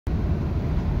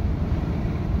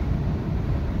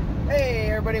Hey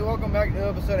everybody, welcome back to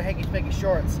another episode of Hanky Spanky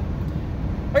Shorts.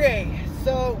 Okay,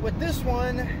 so with this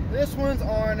one's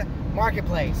on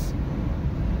Marketplace.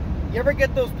 You ever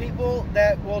get those people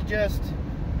that will just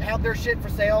have their shit for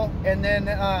sale and then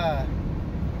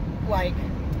like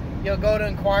you'll go to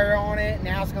inquire on it and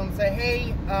ask them, say,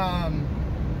 hey,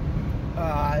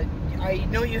 I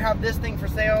know you have this thing for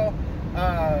sale,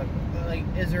 like,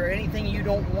 is there anything you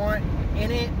don't want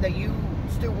in it that you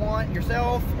still want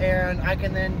yourself, and I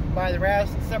can then buy the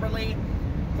rest separately,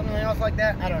 something else like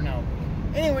that? I don't know.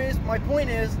 Anyways, my point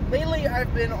is, lately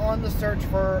I've been on the search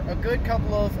for a good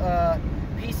couple of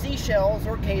PC shells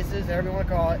or cases, whatever you want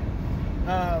to call it,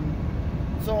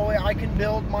 so I can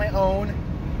build my own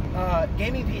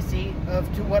gaming PC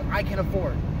to what I can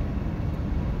afford.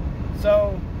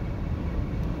 So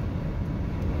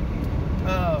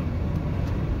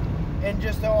and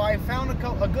just so I found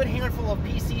a good handful of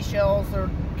PC shells or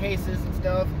cases and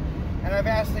stuff, and I've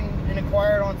asked them and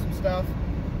inquired on some stuff,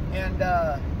 and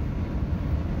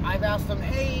I've asked them,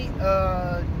 hey,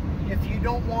 if you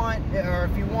don't want, or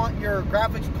if you want your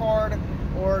graphics card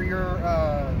or your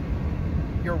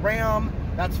RAM,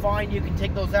 that's fine, you can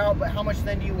take those out, but how much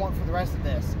then do you want for the rest of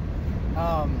this?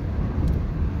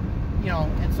 You know,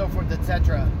 and so forth,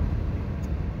 etc.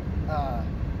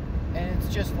 And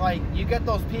it's just like, you get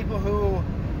those people who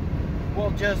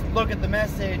will just look at the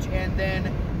message and then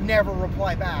never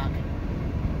reply back.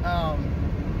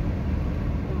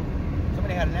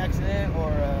 Somebody had an accident, or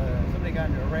somebody got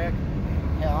into a wreck.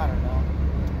 Hell, I don't know.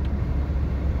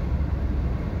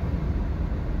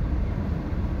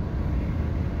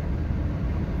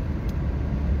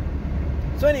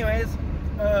 So anyways,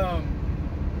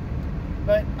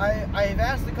 but I've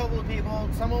asked a couple of people.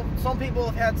 Some people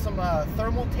have had some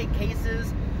Thermaltake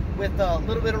cases with a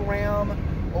little bit of RAM,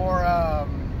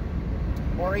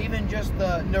 or even just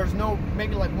there's no,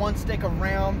 maybe like one stick of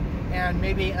RAM and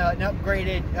maybe an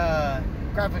upgraded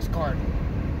graphics card,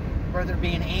 whether it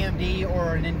be an AMD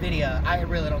or an NVIDIA. I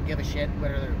really don't give a shit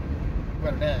what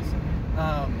it is.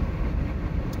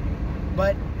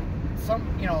 But some,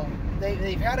 you know,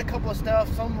 they've had a couple of stuff.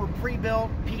 Some were pre-built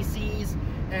PCs,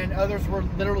 and others were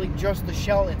literally just the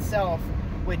shell itself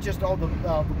with just all the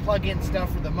plug-in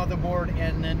stuff for the motherboard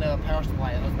and then the power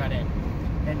supply. That was about it.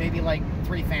 And maybe like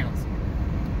 3 fans.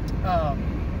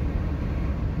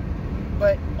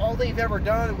 But all they've ever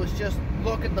done was just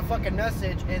look at the fucking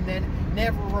message and then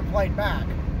never replied back.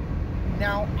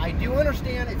 Now, I do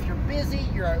understand if you're busy,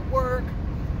 you're at work,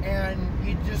 and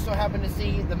you just so happen to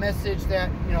see the message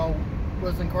that, you know,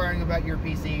 was inquiring about your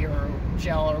PC or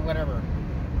shell or whatever.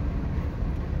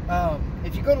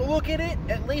 If you go to look at it,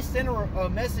 at least send a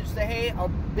message, say, hey,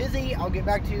 I'm busy, I'll get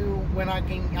back to you when I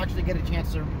can actually get a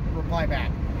chance to reply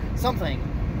back. Something.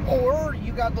 Or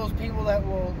you got those people that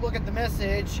will look at the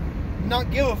message, not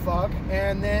give a fuck,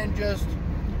 and then just,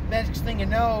 next thing you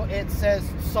know, it says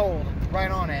sold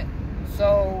right on it.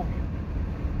 So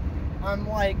I'm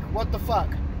like, what the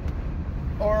fuck?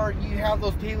 Or you have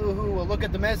those people who will look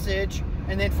at the message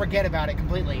and then forget about it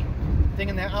completely,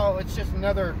 thinking that, oh, it's just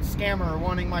another scammer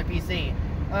wanting my PC.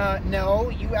 No,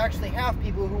 you actually have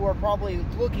people who are probably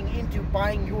looking into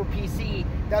buying your PC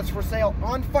that's for sale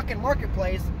on fucking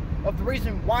Marketplace, of the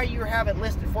reason why you have it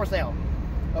listed for sale,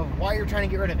 of why you're trying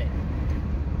to get rid of it.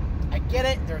 I get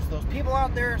it, there's those people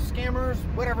out there, scammers,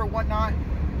 whatever, whatnot,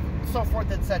 so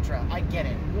forth, etc. I get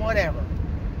it, whatever.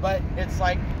 But it's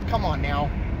like, come on now.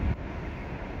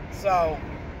 So,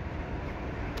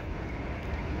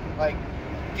 like,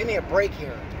 give me a break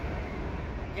here.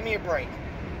 Give me a break.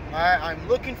 I'm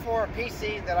looking for a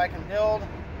PC that I can build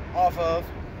off of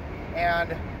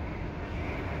and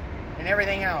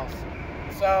everything else.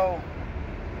 So,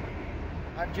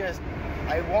 I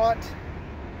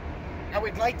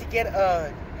would like to get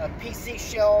a PC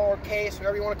shell or case,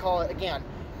 whatever you want to call it. Again,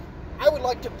 I would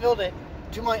like to build it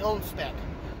to my own spec.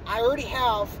 I already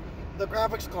have the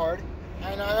graphics card,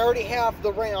 and I already have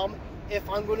the RAM if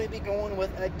I'm going to be going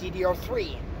with a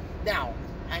DDR3. Now,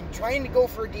 I'm trying to go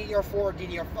for a DDR4 or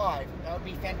DDR5. That would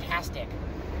be fantastic.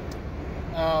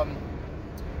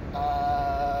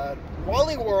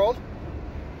 Wally World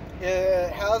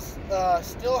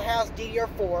still has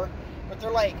DDR4, but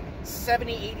they're like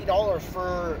 $70, $80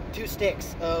 for 2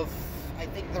 sticks of, I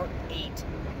think they're 8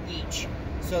 each.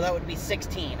 So that would be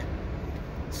 16.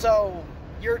 So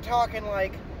you're talking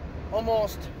like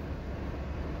almost,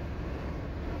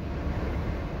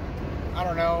 I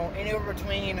don't know, anywhere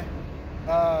between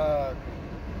 $130,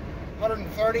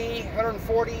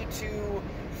 $140 to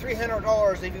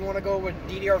 $300 if you want to go with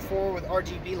DDR4 with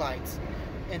RGB lights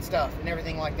and stuff and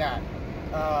everything like that.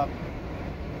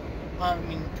 I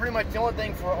mean, pretty much the only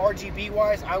thing for RGB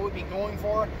wise I would be going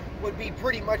for would be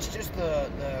pretty much just the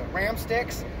RAM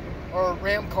sticks or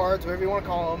RAM cards, whatever you want to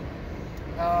call them,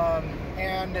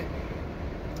 and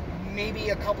maybe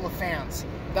a couple of fans.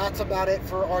 That's about it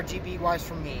for RGB wise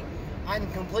for me. I'm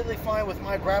completely fine with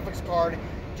my graphics card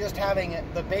just having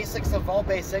the basics of all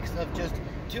basics of just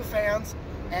 2 fans,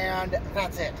 and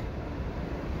that's it.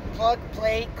 Plug,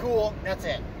 play, cool, that's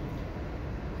it.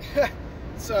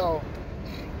 So,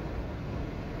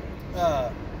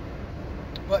 but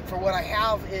for what I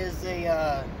have is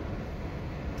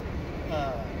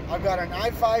I've got an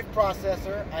i5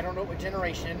 processor. I don't know what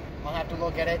generation. I'll have to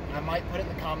look at it. I might put it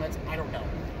in the comments. I don't know.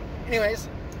 Anyways,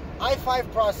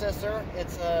 i5 processor.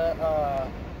 It's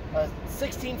a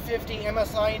 1650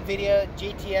 MSI NVIDIA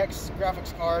GTX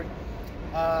graphics card.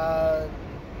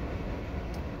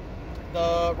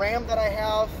 The RAM that I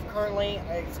have currently,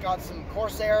 it's got some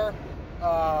Corsair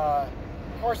 8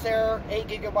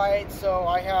 gigabytes, so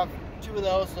I have 2 of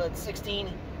those, so it's 16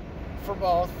 for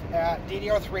both at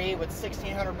DDR3 with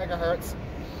 1600 megahertz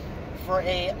for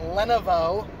a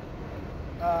Lenovo.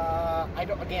 I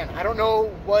don't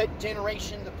know what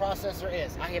generation the processor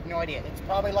is. I have no idea. It's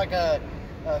probably like a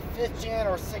 5th gen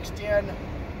or 6th gen,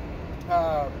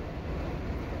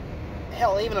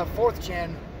 hell, even a 4th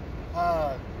gen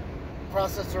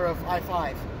processor of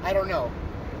i5. I don't know,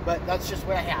 but that's just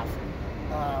what I have.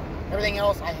 Everything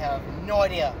else, I have no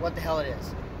idea what the hell it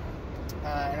is.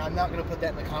 And I'm not going to put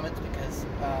that in the comments because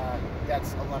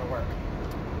that's a lot of work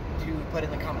to put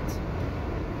in the comments.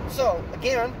 So,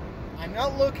 again, I'm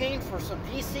not looking for some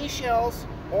PC shells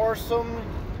or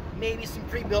maybe some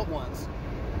pre-built ones.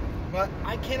 But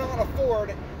I cannot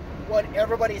afford what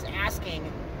everybody's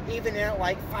asking, even at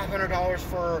like $500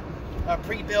 for a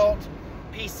pre-built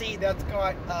PC that's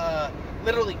got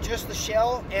literally just the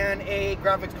shell and a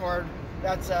graphics card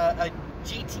that's a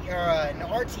GT or an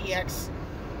RTX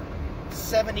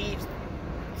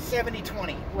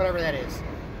 7020, whatever that is,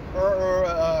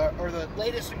 or the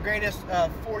latest and greatest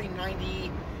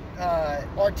 4090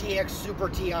 RTX Super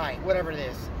Ti, whatever it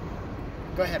is.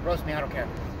 Go ahead, roast me, I don't care.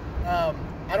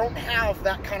 I don't have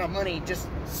that kind of money just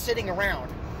sitting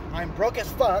around. I'm broke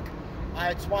as fuck.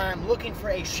 That's why I'm looking for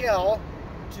a shell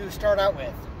to start out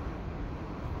with.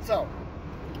 So,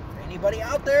 for anybody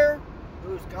out there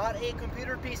who's got a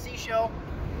computer PC shell,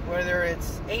 whether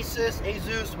it's Asus,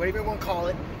 whatever you want to call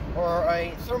it, or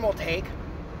a Thermaltake,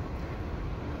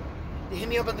 hit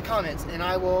me up in the comments and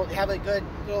I will have a good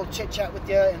little chit chat with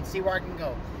you and see where I can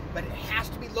go. But it has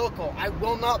to be local. I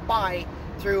will not buy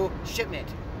through shipment.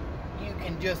 You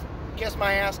can just kiss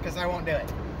my ass because I won't do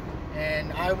it.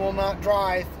 And I will not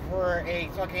drive for a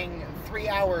fucking 3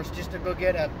 hours just to go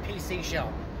get a PC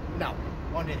shell. No,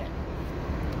 won't do that.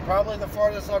 Probably the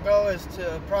farthest I'll go is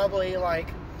to probably like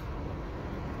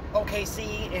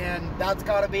OKC, and that's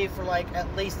got to be for like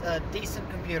at least a decent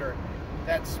computer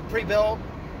that's pre-built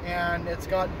and it's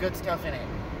got good stuff in it.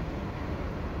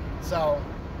 So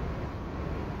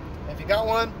if you got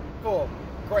one, cool,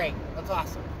 great, that's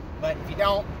awesome. But if you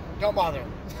don't bother.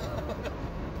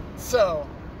 So,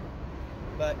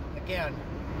 but again,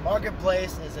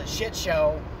 Marketplace is a shit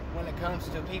show when it comes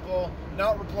to people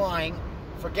not replying,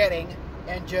 forgetting,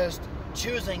 and just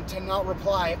choosing to not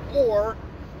reply or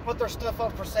put their stuff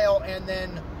up for sale and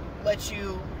then let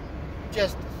you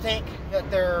just think that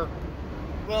they're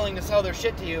willing to sell their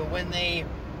shit to you when they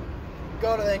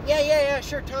go to them, yeah,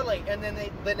 sure, totally, and then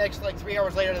the next like 3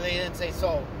 hours later they then say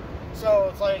sold. So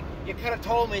it's like, you could have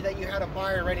told me that you had a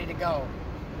buyer ready to go.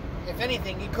 If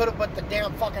anything, you could have put the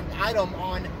damn fucking item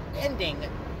on pending.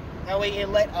 That way it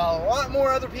let a lot more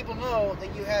other people know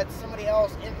that you had somebody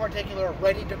else in particular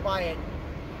ready to buy it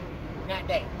that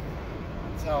day.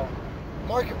 So,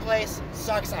 Marketplace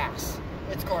sucks ass.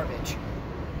 It's garbage.